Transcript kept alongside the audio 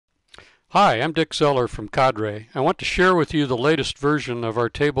Hi, I'm Dick Zeller from CADRE. I want to share with you the latest version of our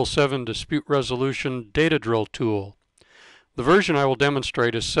Table 7 Dispute Resolution Data Drill tool. The version I will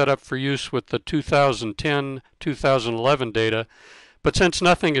demonstrate is set up for use with the 2010-2011 data, but since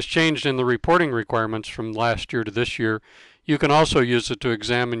nothing has changed in the reporting requirements from last year to this year, you can also use it to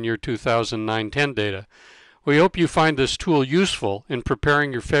examine your 2009-10 data. We hope you find this tool useful in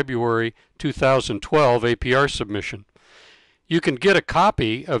preparing your February 2012 APR submission. You can get a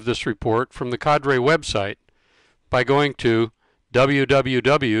copy of this report from the CADRE website by going to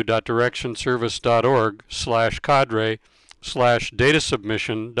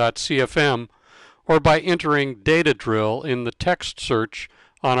www.directionservice.org/cadre/datasubmission.cfm or by entering data drill in the text search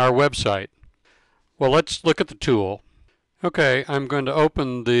on our website. Well, let's look at the tool. Okay, I'm going to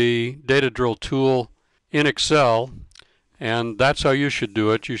open the data drill tool in Excel, and that's how you should do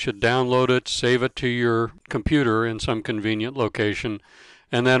it. You should download it, save it to your computer in some convenient location,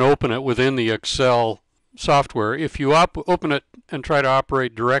 and then open it within the Excel software. If you open it and try to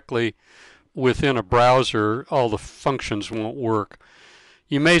operate directly within a browser, all the functions won't work.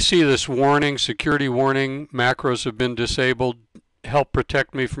 You may see this warning, security warning, macros have been disabled, help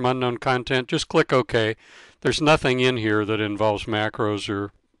protect me from unknown content. Just click OK. There's nothing in here that involves macros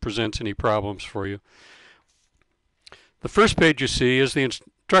or presents any problems for you. The first page you see is the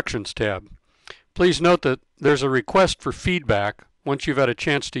Instructions tab. Please note that there's a request for feedback once you've had a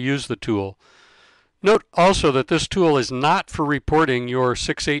chance to use the tool. Note also that this tool is not for reporting your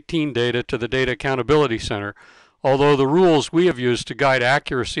 618 data to the Data Accountability Center, although the rules we have used to guide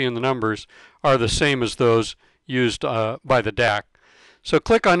accuracy in the numbers are the same as those used by the DAC. So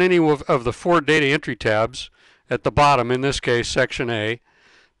click on any of the four data entry tabs at the bottom, in this case Section A,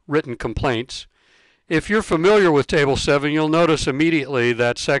 Written Complaints. If you're familiar with Table 7, you'll notice immediately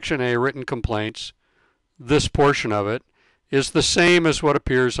that Section A, Written Complaints, this portion of it, is the same as what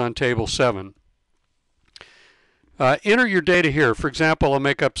appears on Table 7. Enter your data here. For example, I'll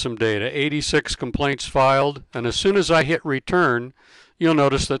make up some data, 86 complaints filed, and as soon as I hit Return, you'll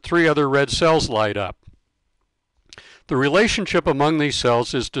notice that 3 other red cells light up. The relationship among these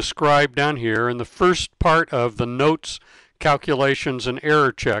cells is described down here in the first part of the Notes, Calculations, and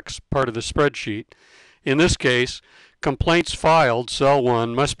Error Checks part of the spreadsheet. In this case, complaints filed, cell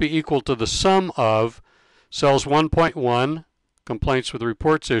 1, must be equal to the sum of cells 1.1, complaints with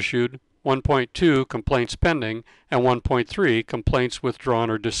reports issued, 1.2, complaints pending, and 1.3, complaints withdrawn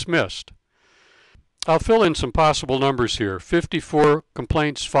or dismissed. I'll fill in some possible numbers here. 54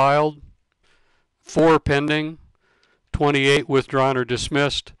 complaints filed, 4 pending, 28 withdrawn or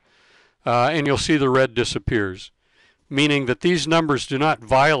dismissed, and you'll see the red disappears, meaning that these numbers do not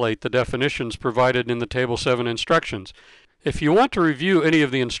violate the definitions provided in the Table 7 instructions. If you want to review any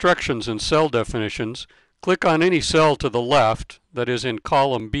of the instructions and cell definitions, click on any cell to the left, that is in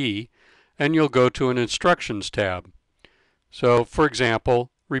column B, and you'll go to an Instructions tab. So, for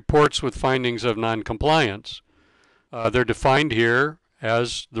example, reports with findings of noncompliance. They're defined here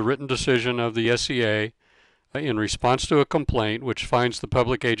as the written decision of the SEA in response to a complaint which finds the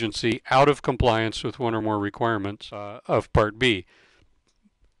public agency out of compliance with one or more requirements of Part B.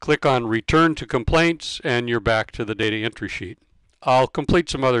 Click on Return to Complaints and you're back to the data entry sheet. I'll complete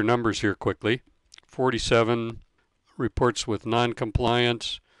some other numbers here quickly. 47 reports with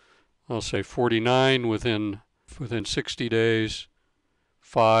non-compliance. I'll say 49 within 60 days,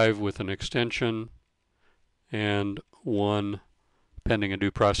 5 with an extension, and 1 pending a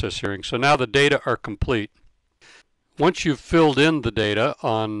due process hearing. So now the data are complete. Once you've filled in the data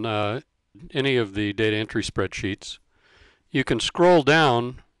on any of the data entry spreadsheets, you can scroll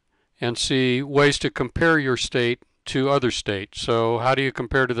down and see ways to compare your state to other states. So how do you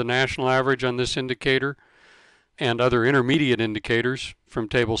compare to the national average on this indicator and other intermediate indicators from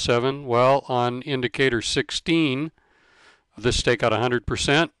Table 7? Well, on indicator 16, this state got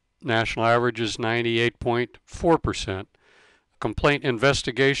 100%. National average is 98.4%. Complaint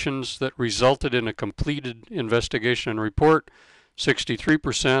investigations that resulted in a completed investigation and report,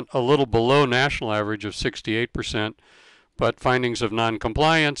 63%, a little below national average of 68%, but findings of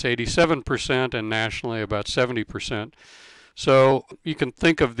noncompliance, 87%, and nationally about 70%. So you can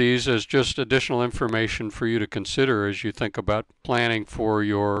think of these as just additional information for you to consider as you think about planning for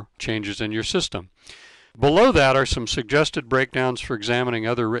your changes in your system. Below that are some suggested breakdowns for examining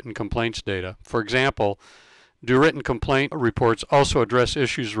other written complaints data. For example, do written complaint reports also address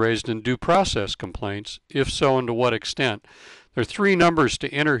issues raised in due process complaints? If so, and to what extent? There are 3 numbers to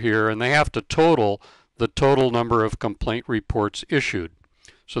enter here, and they have to total the total number of complaint reports issued.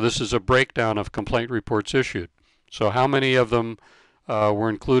 So this is a breakdown of complaint reports issued. So how many of them were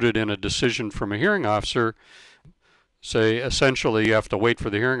included in a decision from a hearing officer? Say essentially you have to wait for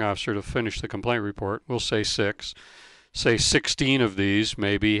the hearing officer to finish the complaint report. We'll say 6. Say 16 of these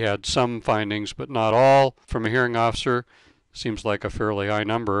maybe had some findings but not all from a hearing officer. Seems like a fairly high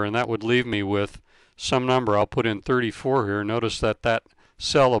number, and that would leave me with some number. I'll put in 34 here. Notice that that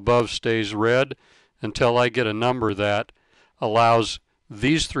cell above stays red until I get a number that allows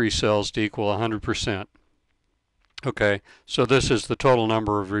these 3 cells to equal 100%. Okay, so this is the total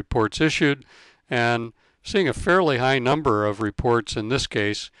number of reports issued, and seeing a fairly high number of reports in this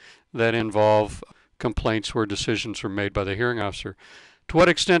case that involve complaints where decisions were made by the hearing officer. To what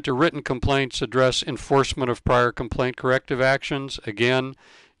extent do written complaints address enforcement of prior complaint corrective actions? Again,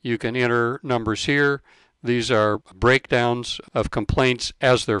 you can enter numbers here. These are breakdowns of complaints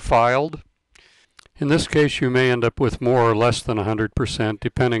as they're filed. In this case, you may end up with more or less than 100%,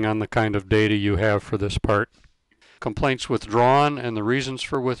 depending on the kind of data you have for this part. Complaints withdrawn and the reasons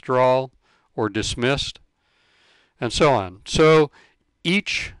for withdrawal or dismissed, and so on. So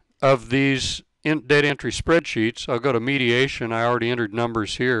each of these data entry spreadsheets, I'll go to mediation. I already entered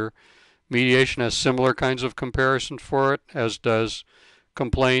numbers here. Mediation has similar kinds of comparisons for it, as does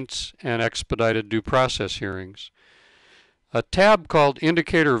complaints and expedited due process hearings. A tab called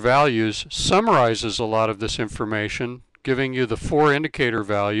Indicator Values summarizes a lot of this information, giving you the 4 indicator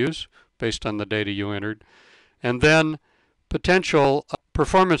values based on the data you entered, and then potential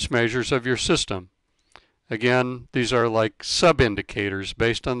performance measures of your system. Again, these are like sub-indicators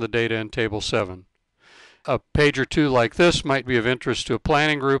based on the data in Table 7. A page or two like this might be of interest to a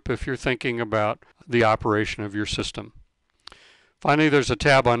planning group if you're thinking about the operation of your system. Finally, there's a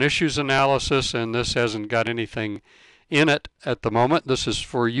tab on issues analysis, and this hasn't got anything in it at the moment. This is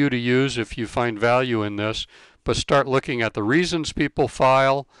for you to use if you find value in this, but start looking at the reasons people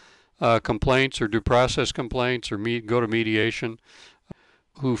file complaints or due process complaints or go to mediation,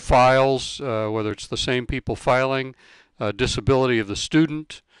 who files, whether it's the same people filing, disability of the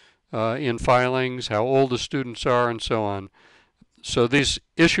student in filings, how old the students are, and so on. So these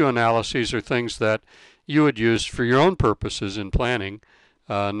issue analyses are things that you would use for your own purposes in planning,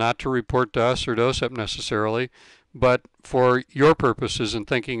 not to report to us or to OSEP necessarily, but for your purposes in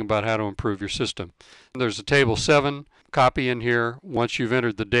thinking about how to improve your system. There's a Table 7 copy in here. Once you've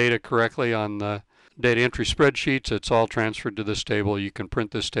entered the data correctly on the data entry spreadsheets, it's all transferred to this table. You can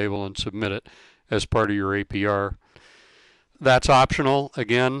print this table and submit it as part of your APR. That's optional.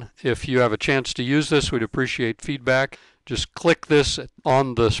 Again, if you have a chance to use this, we'd appreciate feedback. Just click this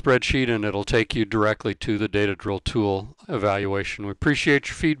on the spreadsheet and it'll take you directly to the Data Drill tool evaluation. We appreciate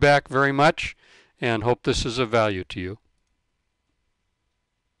your feedback very much and hope this is of value to you.